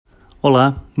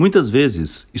Olá, muitas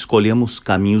vezes escolhemos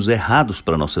caminhos errados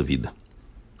para a nossa vida.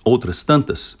 Outras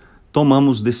tantas,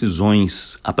 tomamos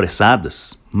decisões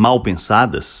apressadas, mal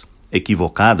pensadas,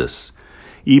 equivocadas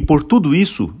e por tudo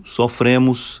isso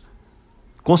sofremos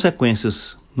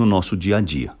consequências no nosso dia a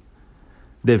dia.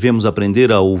 Devemos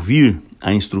aprender a ouvir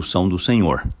a instrução do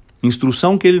Senhor,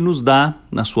 instrução que Ele nos dá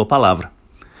na Sua palavra,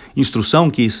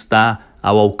 instrução que está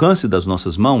ao alcance das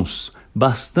nossas mãos,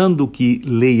 bastando que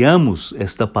leiamos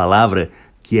esta palavra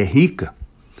que é rica.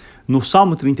 No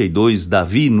Salmo 32,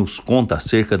 Davi nos conta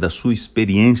acerca da sua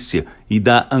experiência e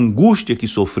da angústia que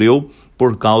sofreu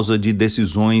por causa de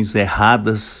decisões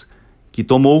erradas que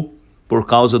tomou, por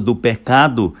causa do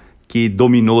pecado que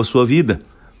dominou a sua vida.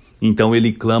 Então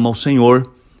ele clama ao Senhor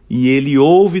e ele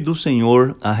ouve do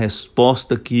Senhor a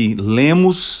resposta que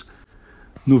lemos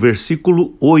no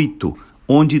versículo 8,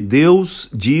 onde Deus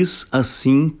diz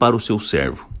assim para o seu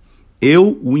servo: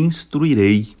 Eu o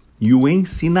instruirei e o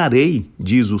ensinarei,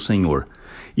 diz o Senhor,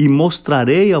 e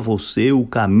mostrarei a você o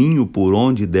caminho por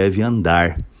onde deve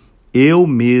andar. Eu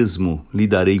mesmo lhe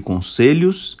darei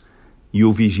conselhos e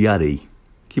o vigiarei.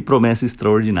 Que promessa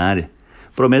extraordinária!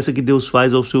 Promessa que Deus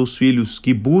faz aos seus filhos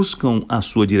que buscam a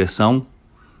sua direção,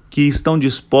 que estão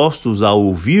dispostos a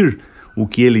ouvir o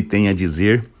que Ele tem a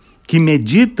dizer, que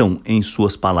meditam em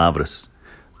suas palavras.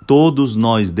 Todos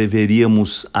nós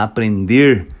deveríamos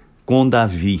aprender com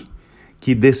Davi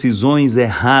que decisões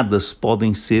erradas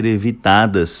podem ser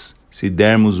evitadas se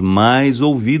dermos mais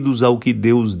ouvidos ao que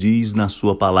Deus diz na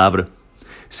sua palavra,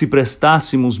 se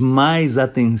prestássemos mais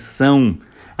atenção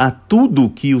a tudo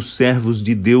que os servos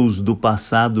de Deus do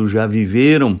passado já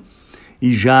viveram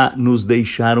e já nos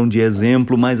deixaram de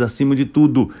exemplo, mas acima de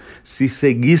tudo, se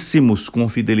seguíssemos com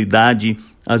fidelidade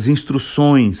as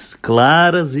instruções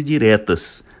claras e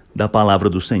diretas da palavra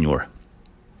do Senhor.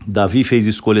 Davi fez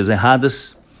escolhas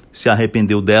erradas, se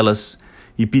arrependeu delas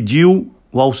e pediu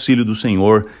o auxílio do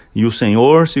Senhor, e o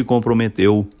Senhor se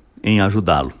comprometeu em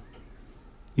ajudá-lo.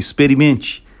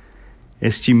 Experimente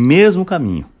este mesmo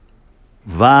caminho.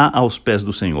 Vá aos pés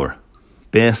do Senhor.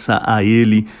 Peça a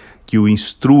Ele que o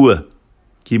instrua,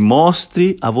 que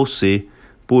mostre a você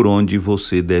por onde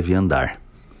você deve andar.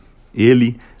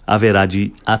 Ele haverá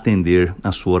de atender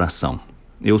a sua oração.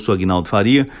 Eu sou Aguinaldo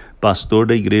Faria, pastor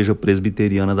da Igreja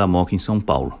Presbiteriana da Moca, em São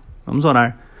Paulo. Vamos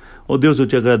orar. Ó Deus, eu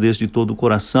te agradeço de todo o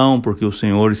coração, porque o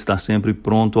Senhor está sempre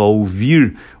pronto a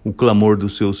ouvir o clamor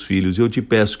dos seus filhos. Eu te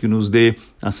peço que nos dê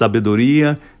a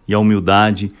sabedoria e a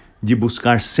humildade de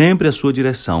buscar sempre a sua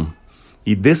direção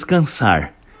e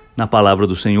descansar na palavra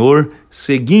do Senhor,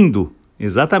 seguindo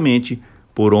exatamente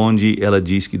por onde ela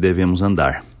diz que devemos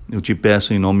andar. Eu te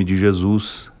peço em nome de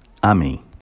Jesus. Amém.